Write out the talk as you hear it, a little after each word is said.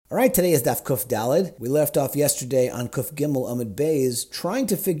Alright, today is Daf Kuf Daled. We left off yesterday on Kuf Gimel Amud Beis, trying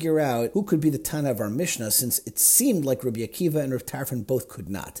to figure out who could be the Tana of our Mishnah, since it seemed like Rabbi Akiva and Rav Tarfon both could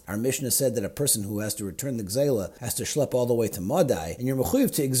not. Our Mishnah said that a person who has to return the Gzela has to schlep all the way to Madai, and you're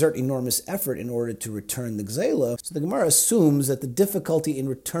mechuyev to exert enormous effort in order to return the Gzela. So the Gemara assumes that the difficulty in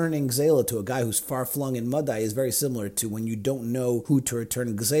returning Gzela to a guy who's far-flung in Madai is very similar to when you don't know who to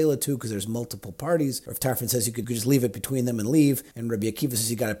return Gzela to because there's multiple parties. Rav Tarfon says you could just leave it between them and leave, and Rabbi Akiva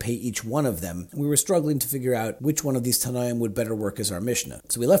says you got to pay each one of them. We were struggling to figure out which one of these Tanaim would better work as our Mishnah.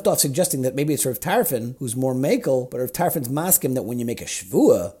 So we left off suggesting that maybe it's Rav Tarfon who's more makel, but Rav Tarfon's maskim that when you make a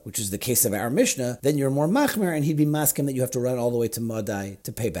shvua, which is the case of our Mishnah, then you're more machmer, and he'd be maskim that you have to run all the way to Madai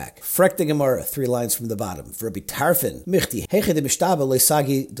to pay back. Frek the Gemara, 3 lines from the bottom. For Rabbi Tarfon, michti heche de mishtaba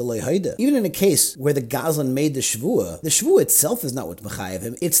leisagi de lehaida. Even in a case where the Gazlan made the shvua itself is not what mechayev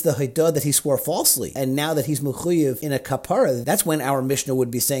him. It's the haidah that he swore falsely, and now that he's mechuyev in a kapara, that's when our Mishnah would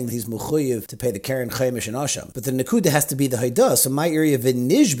be saying that he's mechuyev to pay the keren chaimish and asham. But the nakuda has to be the haidah. So my area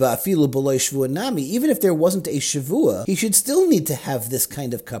v'nishba afilu b'loy shvua nami. Even if there wasn't a shavua, he should still need to have this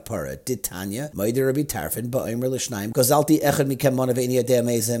kind of kapara. Ditanya ma'ida Rabbi Tarfon ba'omer l'shnaim gazalti echad mikem mana ve'ini yadeh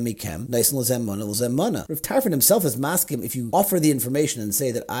me'ezem mikem naisen l'zem mana l'zem mana. Rav Tarfon himself is masking if you offer the information and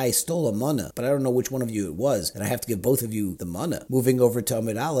say that I stole a mana, but I don't know which one of you it was, and I have to give both of you the mana. Moving over to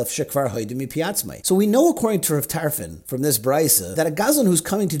Amid Aleph, shekvar haidim mipiatzmai. So we know according to Rav Tarfon from this brisa that a gazlan who's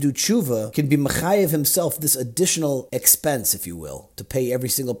coming to do tshuva can be mechayev himself this additional expense, if you will, to pay every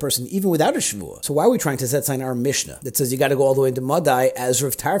single person, even without a shvua. So why are we trying to set sign our Mishnah that says you got to go all the way into Madai as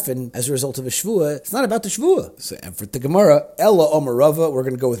Rav Tarfon as a result of a shvua? It's not about the shvua. So, and for the Gemara, Ella Omarava, we're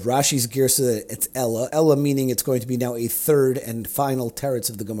going to go with Rashi's girsa that it's Ella. Ella meaning it's going to be now a third and final teretz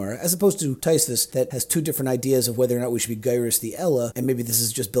of the Gemara, as opposed to Taisvis that has two different ideas of whether or not we should be geiris the Ella, and maybe this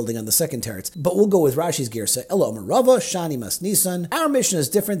is just building on the second teretz. But we'll go with Rashi's girsa. Ella Omarava, Shani Mas Nisan. Our Mishnah is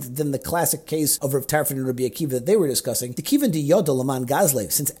different than the classic case of Rav Tarfon and Rabbi Akiva that they were discussing. The Kivan di Yoda Laman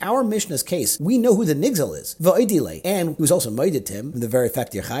Gazlev. Since our Mishnah's case, we know who the Nigzal is. Va'idile. And he was also moided to him, from the very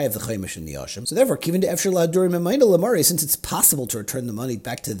fact Yachai of the Chaimish and the Yashim. So therefore, Kivan de Efshir La'adurim Emaina Lamari, since it's possible to return the money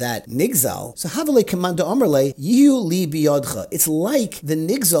back to that Nigzal, so Havale Kamanda Omerle, Yihu Li Biyodcha. It's like the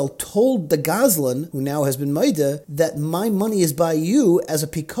Nigzal told the Gazlan, who now has been moida, that my money is by you as a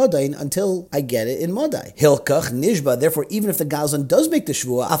pikodain until I get it in Madai. Hilkach Nishba. Therefore, even if the Gazlan does make the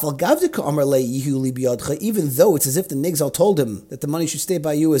Shvua, Afal Gavdika Omerle Yihu Li Biyodcha, even though it's as if the Nigzal told him that the money should stay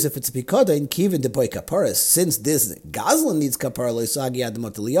by you as if it's a pikodain, Kivan de Boy Kaparas, since this Gazlan needs kapara leisagi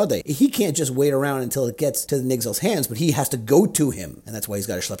adamat liyodei, he can't just wait around until it gets to the Nigzal's hands, but he has to go to him, and that's why he's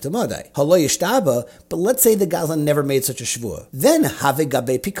got to schlep to Madai. Halo yishtaba, but let's say the Gazlan never made such a shvua. Then have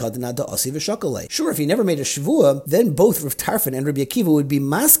gabe pikadin ada asi v'shakalei. Sure, if he never made a shvua, then both Rav Tarfon and Rabbi Akiva would be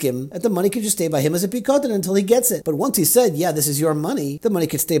maskim that the money could just stay by him as a pikadin until he gets it. But once he said, yeah, this is your money, the money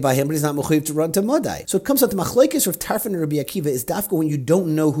could stay by him, but he's not mechuyev to run to Madai. So it comes out to machlokes Rav Tarfon and Rabbi Akiva is dafka when you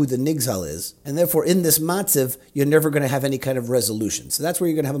don't know who the Nigzal is, and therefore in this matziv you're never going to have any kind of resolution. So that's where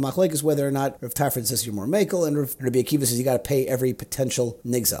you're going to have a machlokes whether or not Rav Tarfon says you're more makel and Rabbi Akiva says you got to pay every potential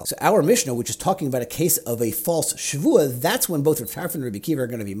Nigzal. So our Mishnah, which is talking about a case of a false shvua, that's when both Rav Tarfon and Rabbi Akiva are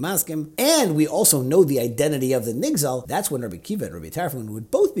going to be maskim, and we also know the identity of the Nigzal. That's when Rabbi Akiva and Rabbi Tarfon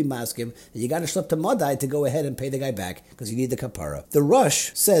would both be maskim that you got to schlep to Madai to go ahead and pay the guy back because you need the kapara. The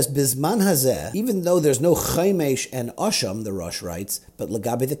Rosh says bizman hazeh, even though there's no chaimesh and asham, the Rosh writes, but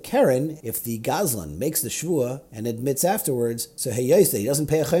lagabe the keren, if the Gazlan makes the shvua and admits afterwards, so he doesn't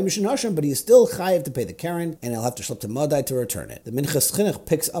pay a chaimesh and asham, but he is still chayiv to pay the keren, and he'll have to schlep to Madai to return it. The Minchas Chinuch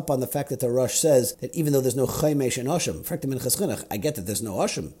picks up on the fact that the Rosh says that even though there's no chaimesh and asham, in fact the Minchas Chinuch, I get that there's no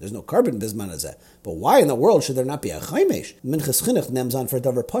asham, there's no carbon bizman hazeh, but why in the world should there not be a chaimesh? Minchas Chinuch nems on for a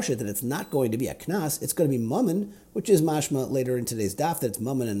davar pasha that it's not going to be a knas, it's going to be mammon, which is mashma later in today's daf that it's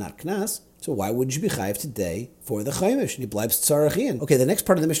mammon and not knas. So why would you be chayiv today for the chaimish? You bleibst tzarachian. Okay, the next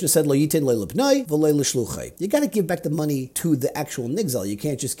part of the Mishnah said lo yitin le'libnai v'lo l'shluchai. You got to give back the money to the actual nigzal. You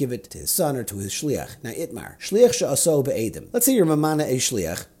can't just give it to his son or to his shliach. Now itmar shliach she'aso be'edim. Let's say your mamana a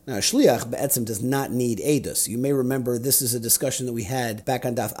shliach. Now, a shliach be'etzim does not need edus. You may remember this is a discussion that we had back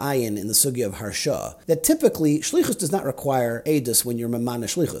on Daf Ayin in the sugya of harsha, that typically shlichus does not require edus when you're mamana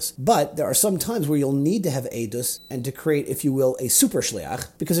shlichus. But there are some times where you'll need to have edus and to create, if you will, a super shliach,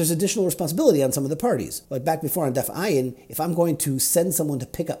 because there's additional responsibility on some of the parties. Like back before on Daf Ayin, if I'm going to send someone to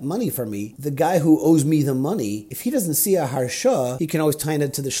pick up money for me, the guy who owes me the money, if he doesn't see a harsha, he can always tie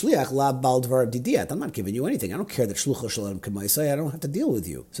it to the shliach, la bal dvar didiyat. I'm not giving you anything. I don't care that shlucha shalom kamaisai. I don't have to deal with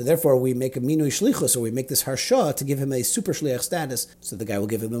you. So therefore, we make a minui shlichus, or we make this harsha to give him a super shliach status, so the guy will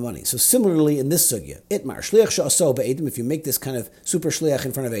give him the money. So similarly in this sugya, itmar shliach sha'aso be'edim, if you make this kind of super shliach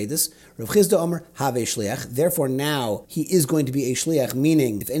in front of edus, Rav Chizda Omer have a shliach. Therefore now he is going to be a shliach,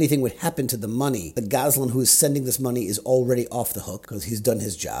 meaning if anything would happen to the money, the gazlan who is sending this money is already off the hook because he's done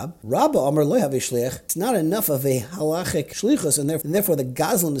his job. Rabba Omer lo have a shliach. It's not enough of a halachic shlichus, and therefore the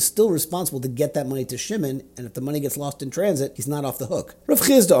gazlan is still responsible to get that money to Shimon, and if the money gets lost in transit, he's not off the hook. Rav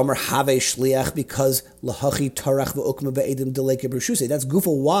Chizda Omer have a shliach because lahachi tarach ve'ukma be'edim deleke b'reshuse. That's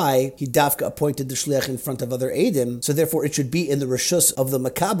gufa why he dafka appointed the shliach in front of other edim, so therefore it should be in the reshus of the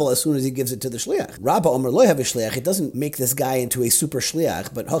makabel as soon as he gives it to the shliach. Rabba Omer lo have a shliach. It doesn't make this guy into a super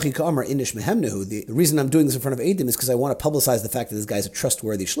shliach, but hachi ka'amar inish mehemnehu. The reason I'm doing this in front of edim is because I want to publicize the fact that this guy's a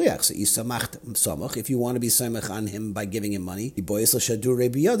trustworthy shliach. So isamacht samach, if you want to be samach on him by giving him money,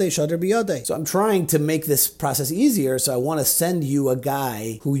 so I'm trying to make this process easier, so I want to send you a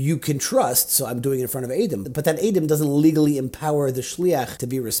guy who you can trust, so I'm doing it in front of Edom. But that Edom doesn't legally empower the shliach to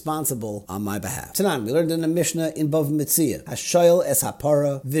be responsible on my behalf. Tanan, we learned in the Mishnah in Bava Mitzia, Hashoyel es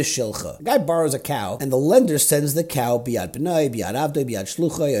hapara v'shilcha. A guy borrows a cow, and the lender sends the cow biyad b'nai, biyad avdoi, biyad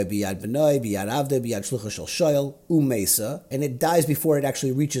shlucha, or biyad b'nai, biyad avdoi, biyad shlucha shel shoyel, umesa, and it dies before it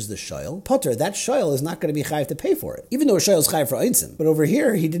actually reaches the shoyel. Potter, that shoyel is not going to be chayiv to pay for it, even though a shoyel is chayiv for einsim. But over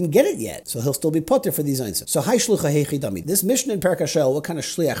here, he didn't get it yet, so he'll still be potter for these einsim. So hai shlucha heichi dami. This Mishnah in Perek HaShoyel, what kind of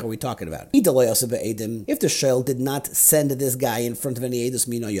shliach are we talking about? If the shoyel did not send this guy in front of any edus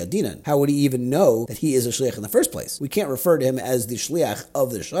mina yadinan, how would he even know that he is a shliach in the first place? We can't refer to him as the shliach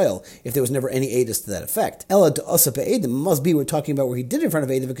of the shoyel if there was never any edus to that effect. Ela to asa be'edim must be we're talking about where he did it in front of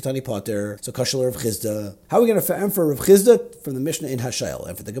edim v'katani potter. So kashal Rav Chizda. How are we going to find for Rav Chizda from the Mishnah in HaShoyel?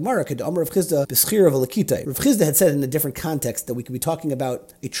 And for the Gemara, could Amar Rav Chizda b'schir of alakitay. Rav Chizda had said in a different context that we could be talking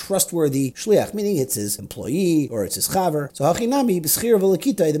about a trustworthy shliach, meaning it's his employee or it's his chaver. So hachinami b'schir of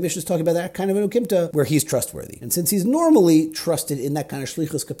alakitay, the Mishnah is talking about that kind of an ukimta where he's trustworthy. And since he's normally trusted in that kind of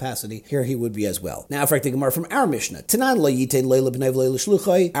shlichus capacity, here he would be as well. Now, for the Gemara from our Mishnah, Tanan lo yitain leila b'nai v'leila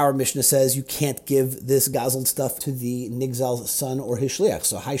shluchai. Our Mishnah says you can't give this gazeled stuff to the nigzal's son or his shliach.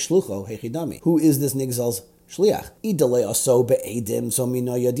 So hai shlucho hechidami. Who is this nigzal's shliach? Idale aso be'edim, so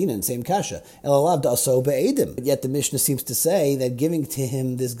mina yadinan, same kasha. Elalav aso be'edim. But yet the Mishnah seems to say that giving to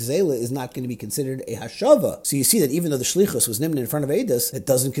him this gzela is not going to be considered a hashava. So you see that even though the shlichus was nimna in front of edus, it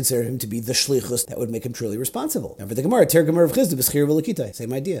doesn't consider him to be the shlichus that would make him truly responsible. And for the Gemara, ter Gemara of Chizda b'schir v'lakitay,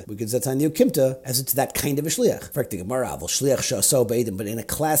 same idea. We could zetzan the ukimta as it's that kind of a shliach. For the Gemara, avol shliach shaso be'edim, but in a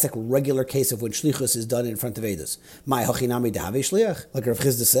classic regular case of when shlichus is done in front of edus, my hachinami dehave shliach, like Rav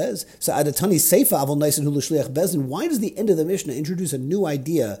Chizda says. So adatani seifa avol naisen hu l'shliach Bezdin. Why does the end of the Mishnah introduce a new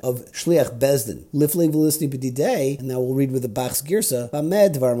idea of Shliach Bezdin? Liflei v'lisni b'didei, and now we'll read with the Bach's Girsa.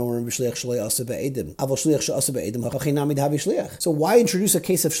 So why introduce a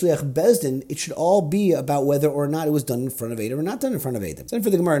case of Shliach Bezdin? It should all be about whether or not it was done in front of Edom or not done in front of Edom. Then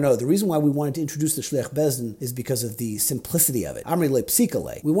for the Gemara, no, the reason why we wanted to introduce the Shliach Bezdin is because of the simplicity of it. Amri le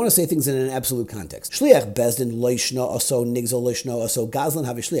psikale. We want to say things in an absolute context. Shliach Bezdin loishna aso nigzo loishna aso gazlan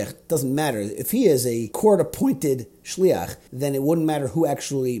have shliach. Doesn't matter if he is a court-appointed shliach, then it wouldn't matter who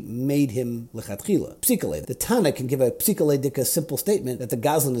actually made him lechatchila. Psikale. The Tana can give a psikale dika simple statement that the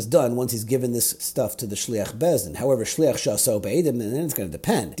gazlan is done once he's given this stuff to the shliach bezdin. However, shliach shaso be'edim, and then it's going to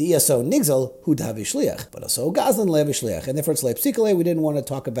depend. Diaso nigzel hu davi shliach, but also gazlan levi shliach, and therefore it's like psikale. We didn't want to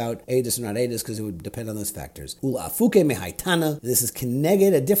talk about edus or not edus because it would depend on those factors. Ula afuke mehai Tana. This is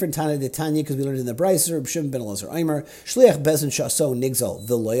keneged a different Tana de Tanya because we learned in the Braiser B'Shim ben Elazar Eimer shliach bezdin shaso nigzel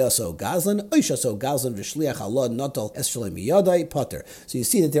v'loyaso gazlan oishaso gazlan v'shliach Allah notal eshalem yadai potter. So you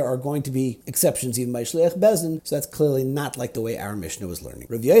see that there are going to be exceptions even by shliach bezdin. So that's clearly not like the way our Mishnah was learning.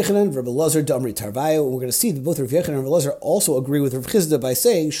 Rav Yochanan, Rav Elazar, Damri Tarvayo. We're going to see that both Rav Yochanan and Rav Elazar also agree with Rav Chizda by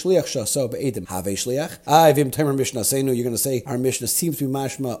saying shliach shaso be'edim have shliach. Vim Tamer Mishnah Seinu. You're going to say our Mishnah seems to be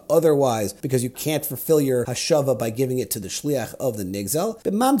mashma otherwise because you can't fulfill your hashava by giving it to the shliach of the nigzal.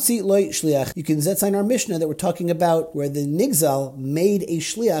 But mamtzi loy shliach. You can zetzain our Mishnah that we're talking about where the nigzal made a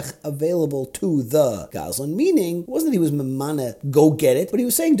shliach available to the gazlan, meaning it wasn't that he was memana, go get it, but he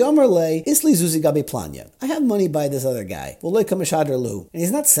was saying Domer le isli zuzi gabe planya. I have money by this other guy. And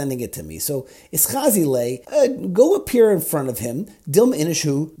he's not sending it to me. So ischazi le, go appear in front of him, dilm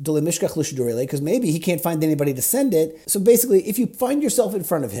inishu, dilimishkach l'shidurele, because maybe he can't find anybody to send it. So basically, if you find yourself in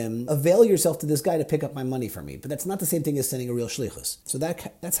front of him, avail yourself to this guy to pick up my money for me. But that's not the same thing as sending a real shlichus. So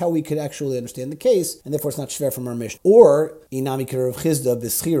that's how we could actually understand the case, and therefore it's not shver from our Mishnah. Or inami kirav chizda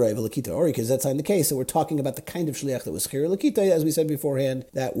b'schira v'lakita, or because that's not the case. So we're talking about the kind of shliach that was schira l'kita, as we said beforehand.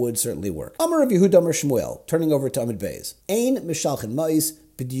 That would certainly work. Amar of Yehuda Amar Shmuel, turning over to Amid Beis. Ein mishalchen ma'is.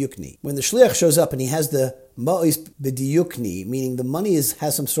 When the shliach shows up and he has the ma'is b'diyukni, meaning the money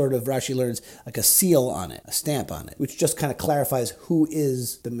has some sort of, Rashi learns, like a seal on it, a stamp on it, which just kind of clarifies who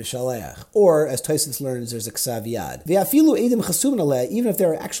is the Mishaleach. Or, as Tosfos learns, there's a ksav yad. Ve'afilu edim chasum aleh, even if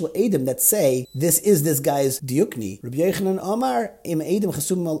there are actual edim that say, this is this guy's diyukni, Rabbi Yochanan Amar, im edim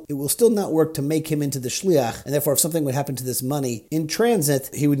chasum, it will still not work to make him into the shliach, and therefore if something would happen to this money in transit,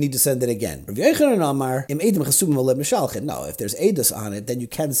 he would need to send it again. Rabbi Yochanan Amar, im edim chasum aleh mishalchin. No, if there's edus on it, then you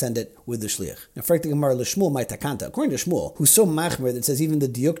can send it with the shliach. Now, Frek the Gemara l'Shmuel my takanta. According to Shmuel, who's so machmer that says even the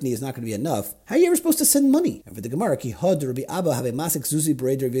diyukni is not going to be enough, how are you ever supposed to send money? And for the Gemara, ki had Rabbi Abba have a masik zuzi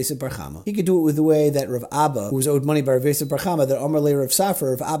b'rei Rav Yosef bar Chama. He could do it with the way that Rav Abba, who was owed money by Rav Yosef bar Chama, that Amar le Rav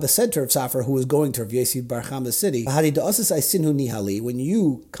Safra, Rav Abba said to Rav Safra, who was going to Rav Yosef bar Chama's city, when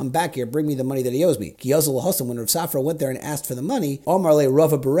you come back here, bring me the money that he owes me. Ki yazal l'hasam, when Rav Safra went there and asked for the money, Amar le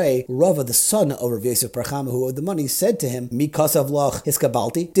Rava b'rei, Rava, the son of Rav Yosef bar Chama, who owed the money, said to him, Mi kasav lach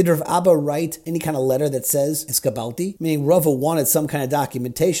hiskabalti. Did Rav Abba write any kind of letter that says hiskabalti? Meaning Rava wanted some kind of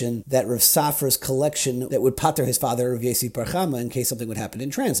documentation that Rav Safra's collection that would pater his father, Rav Yosef bar Chama, in case something would happen in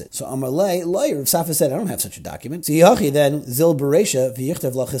transit. So Amar le, Rav Safra said, I don't have such a document. So Yachi then, Zil Beresha,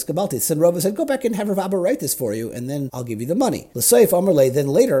 v'yichtav lach hiskabalti. So Rava said, go back and have Rav Abba write this for you, and then I'll give you the money. L'seif Amar le, then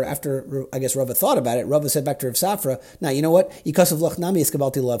later, after I guess Rava thought about it, Rava said back to Rav Safra, now you know what? Yikasav lach nami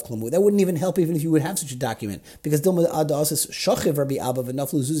hiskabalti lav klumu. That wouldn't even help even if you would have such a document, because Dilma Adas shachiv Rabbi Abba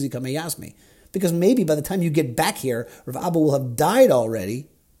v'naflu zuzi kameyasmi. Because maybe by the time you get back here, Rav Abba will have died already,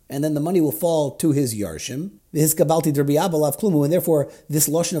 and then the money will fall to his yarshim. The hiskabalti derbi Abba lav klumu, and therefore this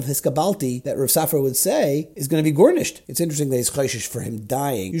lashon of hiskabalti that Rav Safra would say is going to be garnished. It's interesting that he's chayshish for him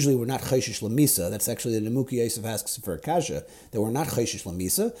dying. Usually we're not chayshish lamisa. That's actually the Nemuki Yosef asks for a kasha, that we're not chayshish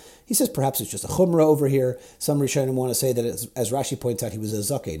lamisa. He says perhaps it's just a chumrah over here. Some Rishonim want to say that, as Rashi points out, he was a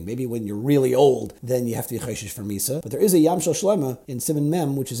zaken. Maybe when you're really old, then you have to be chayshish for misa. But there is a Yam Shel Shlema in Simon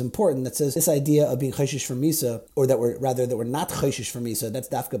Mem, which is important, that says this idea of being chayshish for misa, or that we're not chayshish for misa, that's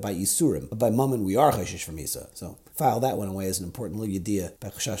dafka by Yisurim. But by Mammon, we are chayshish for misa. So file that one away as an important little yediyah by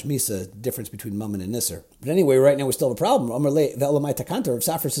Chashash Misa, the difference between Mammon and Nisr. But anyway, right now we still have a problem. Amar le ve'elamai takanta. Rav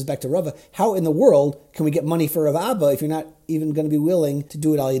Safra says back to Rava, how in the world can we get money for Rav Abba if you're not even going to be willing to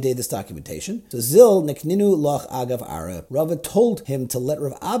do it al yedei this documentation? So Zil nekninu lach agav ara. Rava told him to let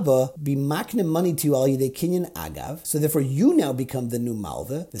Rav Abba be maknim money to you al yedei kinyan agav. So therefore you now become the new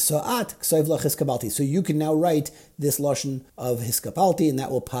malva. The so'at k'soiv lach hiskabalti. So you can now write this lashon of hiskabalti, and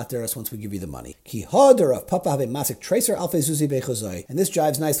that will pater us once we give you the money. Ki hadar of Papa have a masik tracer alfei zuzi bechuzai. And this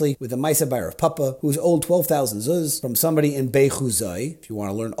jives nicely with the Maisa Bayer of Papa, who was owed 12,000 zuz from somebody in Bechuzai. If you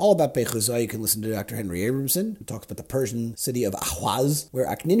want to learn all about Bechuzai, you can listen to Dr. Henry Abramson, who talks about the Persian city of Ahwaz, where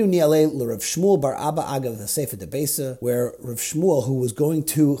Akninu Niale l'Rav Shmuel bar Abba Agav the Sefer de Besa, where Rav Shmuel, who was going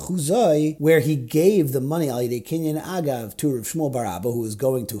to Chuzai, where he gave the money al yedei kinyan Agav to Rav Shmuel bar Abba, who was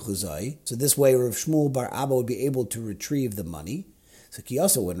going to Chuzai. So this way Rav Shmuel bar Abba would be able to retrieve the money. So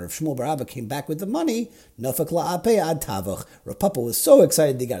Kiyoso, when Rav Shmuel bar Abba came back with the money, Nafak la'apeh ad Tavach. Rav Papa was so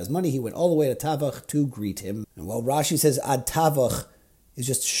excited that he got his money, he went all the way to Tavach to greet him. And while Rashi says ad Tavach is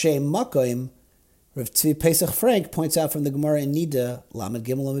just Shem Makoim, Rav Tzvi Pesach Frank points out from the Gemara in Nida, Lamed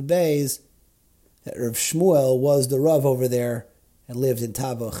Gimel Lamed Beis, that Rav Shmuel was the Rav over there and lived in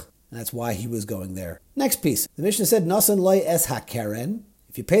Tavach, and that's why he was going there. Next piece. The Mishnah said, Nasan loy es ha-keren.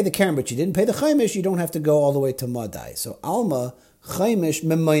 If you pay the keren but you didn't pay the chaimish, you don't have to go all the way to Madai. So Alma chaimish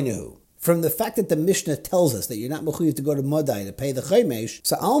memaynehu. From the fact that the Mishnah tells us that you're not mechuyev to go to Madai to pay the chaimish,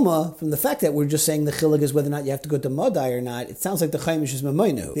 so Alma, from the fact that we're just saying the chilig is whether or not you have to go to Madai or not, it sounds like the chaimish is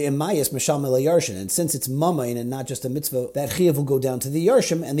memaynehu. The emayas mashal yarshin, and since it's mamayin and not just a mitzvah, that chiyav will go down to the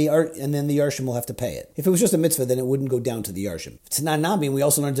yarshim, and then the yarshim will have to pay it. If it was just a mitzvah, then it wouldn't go down to the yarshim. It's not nami. We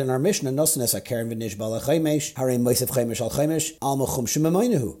also learned in our Mishnah, nosanes hakeren v'nish bala chaimish, harei meisef chaimish al chaimish, alma chum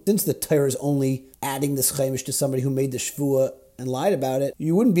shememaynehu. Since the Torah is only adding this chaimish to somebody who made the shvuah and lied about it,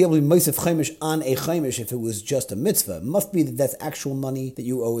 you wouldn't be able to be Mosef Chaimish on a Chaimish if it was just a mitzvah. It must be that that's actual money that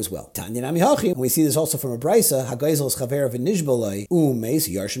you owe as well. Tanya Nami Hachi. We see this also from a Brisa. Hagaizel is Chaver v'nishbalai u'meis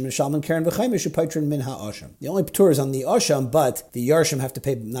Yarshim Nishalman Karen v'Chaimish u'paitrin min ha'asham. The only p'tur is on the asham, but the Yarshim have to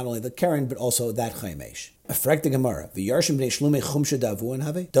pay not only the Karen but also that Chaimish. Frek the Gemara. Does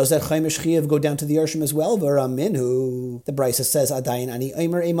that chaimish chiyuv go down to the yarshim as well? V'raminhu. The Brisa says, Adayin ani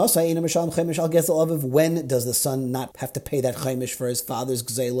aimer emasa ina mishalem chaimish al gezel aviv. When does the son not have to pay that chaimish for his father's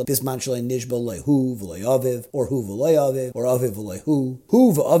gzela? Bisman shalei nishbal lehu v'lei aviv, or hu v'lei aviv, or aviv v'lei hu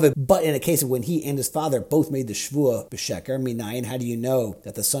v'aviv. But in a case of when he and his father both made the shvuah b'sheker minayin, how do you know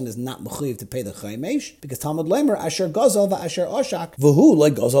that the son is not mechuyev to pay the chaimish? Because Talmud Leimer asher gazal v'asher oshak v'hu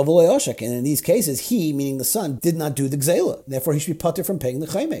like gazal v'lei oshak. And in these cases, he, meaning the son did not do the gzela. Therefore, he should be patur from paying the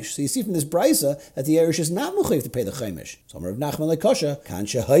chaymesh. So you see from this brisa that the Yerush is not mechuyev to pay the chaymesh. So Rav Nachman lekosha kan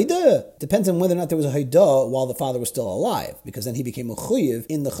shehayda. Depends on whether or not there was a hayda while the father was still alive, because then he became mechuyev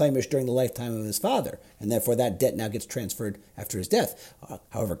in the chaymesh during the lifetime of his father, and therefore that debt now gets transferred after his death.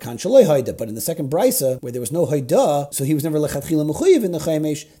 However, kan shalei hayda. But in the second brisa where there was no hayda, so he was never lechatchila mechuyev in the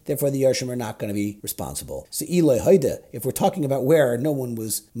chaymesh. Therefore, the Yerushim are not going to be responsible. So ilay hayda. If we're talking about where no one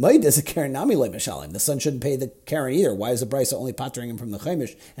was made as a karen nami le mishalim, the son shouldn't pay the karen either. Why is the brisa only pattering him from the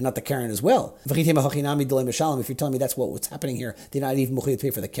chaymesh and not the karen as well? If you're telling me that's what's happening here, they're not even mechuyev to pay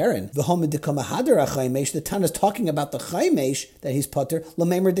for the karen. The Tan is talking about the chaymesh that he's pater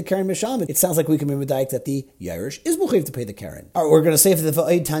lamemer de karen mishalim. It sounds like we can be medayik that the Yerush is mechuyev to pay the karen. All right, we're going to save the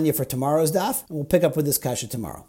Va'id Tanya for tomorrow's daf, and we'll pick up with this kasha tomorrow.